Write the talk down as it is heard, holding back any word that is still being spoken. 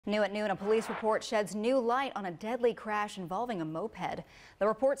New at noon, a police report sheds new light on a deadly crash involving a moped. The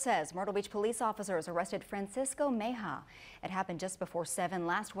report says Myrtle Beach police officers arrested Francisco Meja. It happened just before 7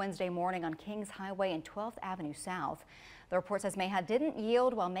 last Wednesday morning on Kings Highway and 12th Avenue South. The report says Meja didn't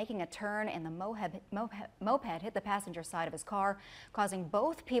yield while making a turn, and the moped hit the passenger side of his car, causing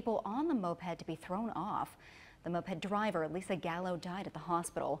both people on the moped to be thrown off. The moped driver, Lisa Gallo, died at the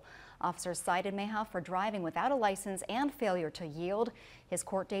hospital. Officers cited Meja for driving without a license and failure to yield. His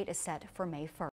court date is set for May 1st.